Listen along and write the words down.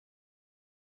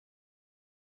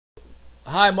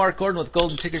Hi, Mark Gordon with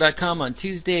GoldenTicker.com on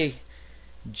Tuesday,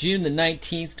 June the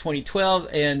 19th, 2012,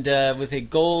 and with a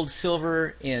gold,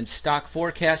 silver, and stock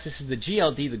forecast. This is the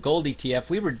GLD, the gold ETF.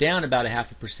 We were down about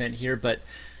 0.5% here, but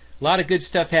a lot of good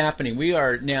stuff happening. We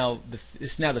are now,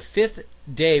 it's now the fifth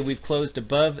day we've closed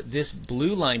above this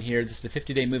blue line here. This is the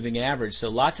 50-day moving average. So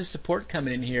lots of support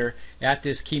coming in here at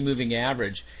this key moving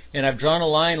average. And I've drawn a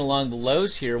line along the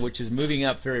lows here, which is moving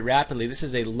up very rapidly. This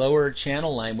is a lower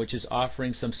channel line, which is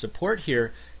offering some support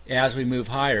here as we move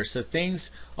higher. So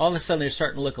things, all of a sudden, they're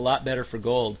starting to look a lot better for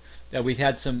gold. We've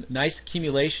had some nice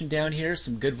accumulation down here,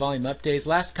 some good volume up days.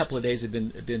 Last couple of days have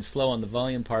been slow on the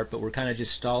volume part, but we're kind of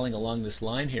just stalling along this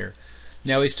line here.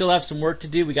 Now we still have some work to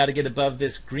do. We got to get above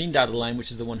this green dotted line, which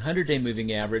is the 100-day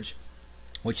moving average,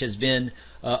 which has been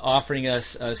offering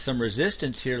us some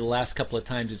resistance here the last couple of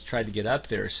times it's tried to get up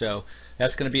there. So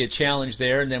that's going to be a challenge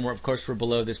there. And then of course we're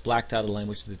below this black dotted line,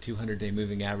 which is the 200-day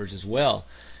moving average as well.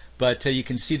 But you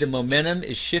can see the momentum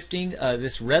is shifting.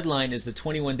 This red line is the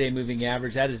 21-day moving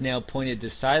average. That is now pointed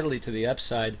decidedly to the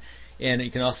upside. And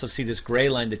you can also see this gray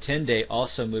line, the 10-day,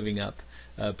 also moving up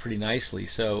pretty nicely.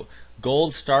 So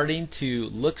gold starting to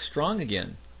look strong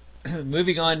again.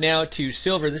 Moving on now to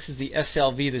silver. This is the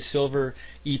SLV, the silver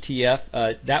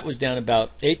ETF. That was down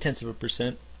about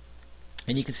 0.8%.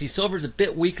 And you can see silver is a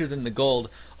bit weaker than the gold,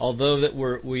 although that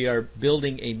we are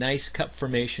building a nice cup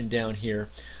formation down here.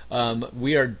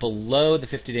 We are below the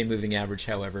 50-day moving average,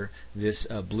 however, this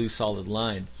blue solid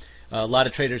line. A lot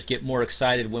of traders get more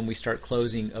excited when we start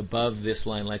closing above this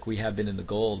line like we have been in the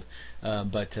gold,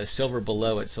 but silver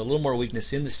below it. So a little more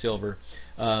weakness in the silver.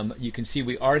 You can see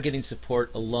we are getting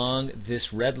support along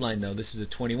this red line though. This is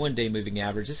the 21-day moving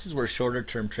average. This is where shorter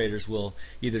term traders will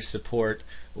either support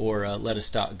or let a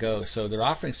stock go. So they're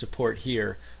offering support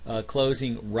here,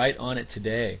 closing right on it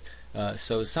today.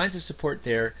 So signs of support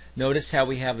there. Notice how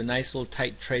we have a nice little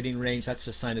tight trading range. That's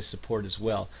a sign of support as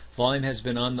well. Volume has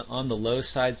been on the low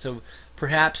side, so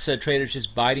perhaps traders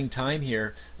just biding time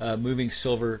here, moving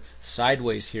silver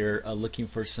sideways here, looking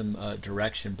for some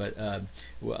direction. But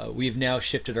we've now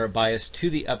shifted our bias to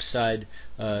the upside,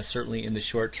 certainly in the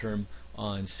short term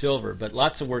on silver. But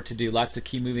lots of work to do, lots of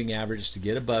key moving averages to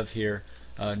get above here.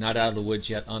 Not out of the woods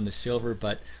yet on the silver,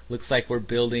 but looks like we're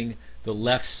building the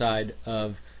left side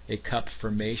of a cup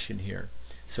formation here.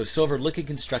 So silver looking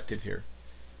constructive here.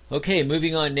 Okay,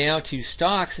 moving on now to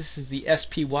stocks. This is the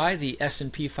SPY, the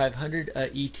S&P 500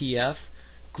 ETF.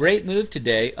 Great move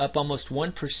today, up almost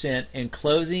 1% and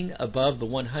closing above the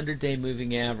 100-day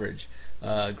moving average.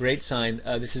 Great sign.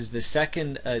 This is the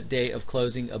second day of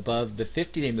closing above the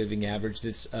 50-day moving average,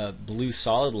 this blue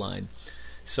solid line.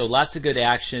 So lots of good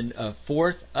action.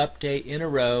 Fourth up day in a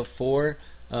row for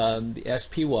the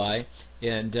SPY.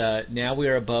 And now we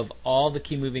are above all the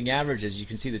key moving averages. You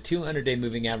can see the 200-day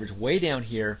moving average way down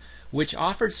here, which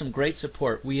offered some great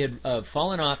support. We had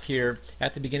fallen off here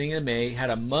at the beginning of May, had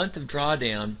a month of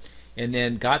drawdown, and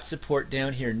then got support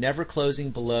down here, never closing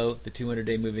below the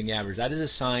 200-day moving average. That is a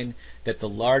sign that the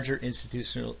larger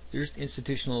institutional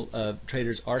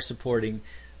traders are supporting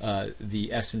the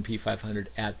S&P 500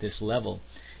 at this level.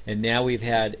 And now we've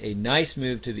had a nice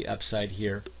move to the upside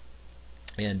here,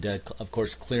 and of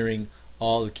course clearing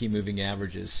all the key moving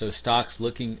averages. So stocks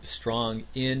looking strong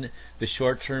in the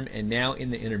short term and now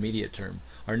in the intermediate term.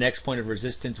 Our next point of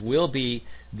resistance will be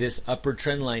this upper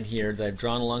trend line here that I've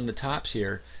drawn along the tops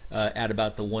here at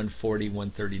about the 140,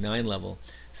 139 level.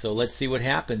 So let's see what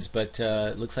happens, but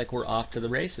it looks like we're off to the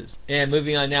races. And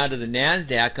moving on now to the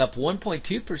NASDAQ, up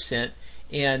 1.2%.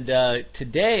 And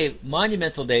today,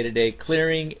 monumental day today,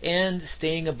 clearing and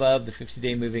staying above the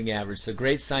 50-day moving average. So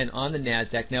great sign on the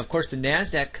NASDAQ. Now, of course, the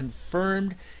NASDAQ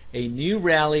confirmed a new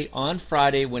rally on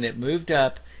Friday when it moved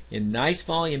up in nice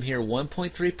volume here,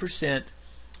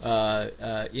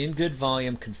 1.3% in good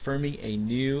volume, confirming a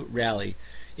new rally.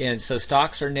 And so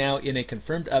stocks are now in a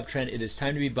confirmed uptrend. It is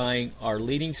time to be buying our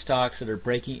leading stocks that are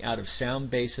breaking out of sound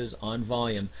bases on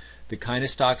volume, the kind of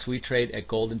stocks we trade at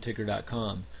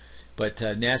GoldenTicker.com. But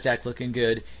NASDAQ looking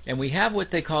good, and we have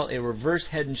what they call a reverse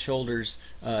head and shoulders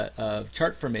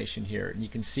chart formation here. And you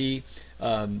can see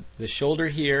the shoulder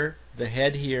here, the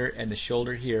head here, and the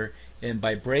shoulder here. And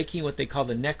by breaking what they call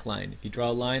the neckline, if you draw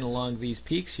a line along these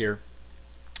peaks here,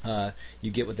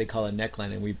 you get what they call a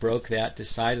neckline. And we broke that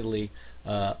decidedly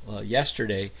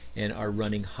yesterday and are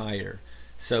running higher.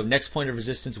 So next point of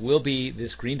resistance will be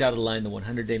this green dotted line, the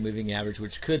 100-day moving average,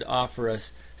 which could offer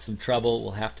us some trouble.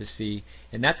 We'll have to see.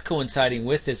 And that's coinciding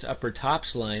with this upper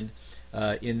tops line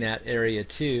in that area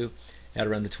too, at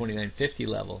around the 2950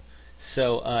 level.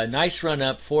 So nice run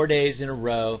up, 4 days in a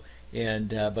row, and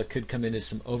but could come into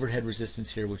some overhead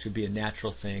resistance here, which would be a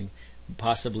natural thing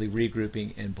possibly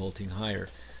regrouping and bolting higher.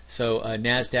 So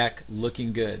NASDAQ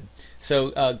looking good.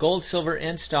 So gold, silver,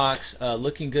 and stocks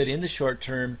looking good in the short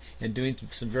term and doing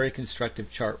some very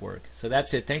constructive chart work. So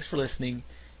that's it. Thanks for listening.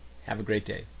 Have a great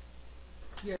day.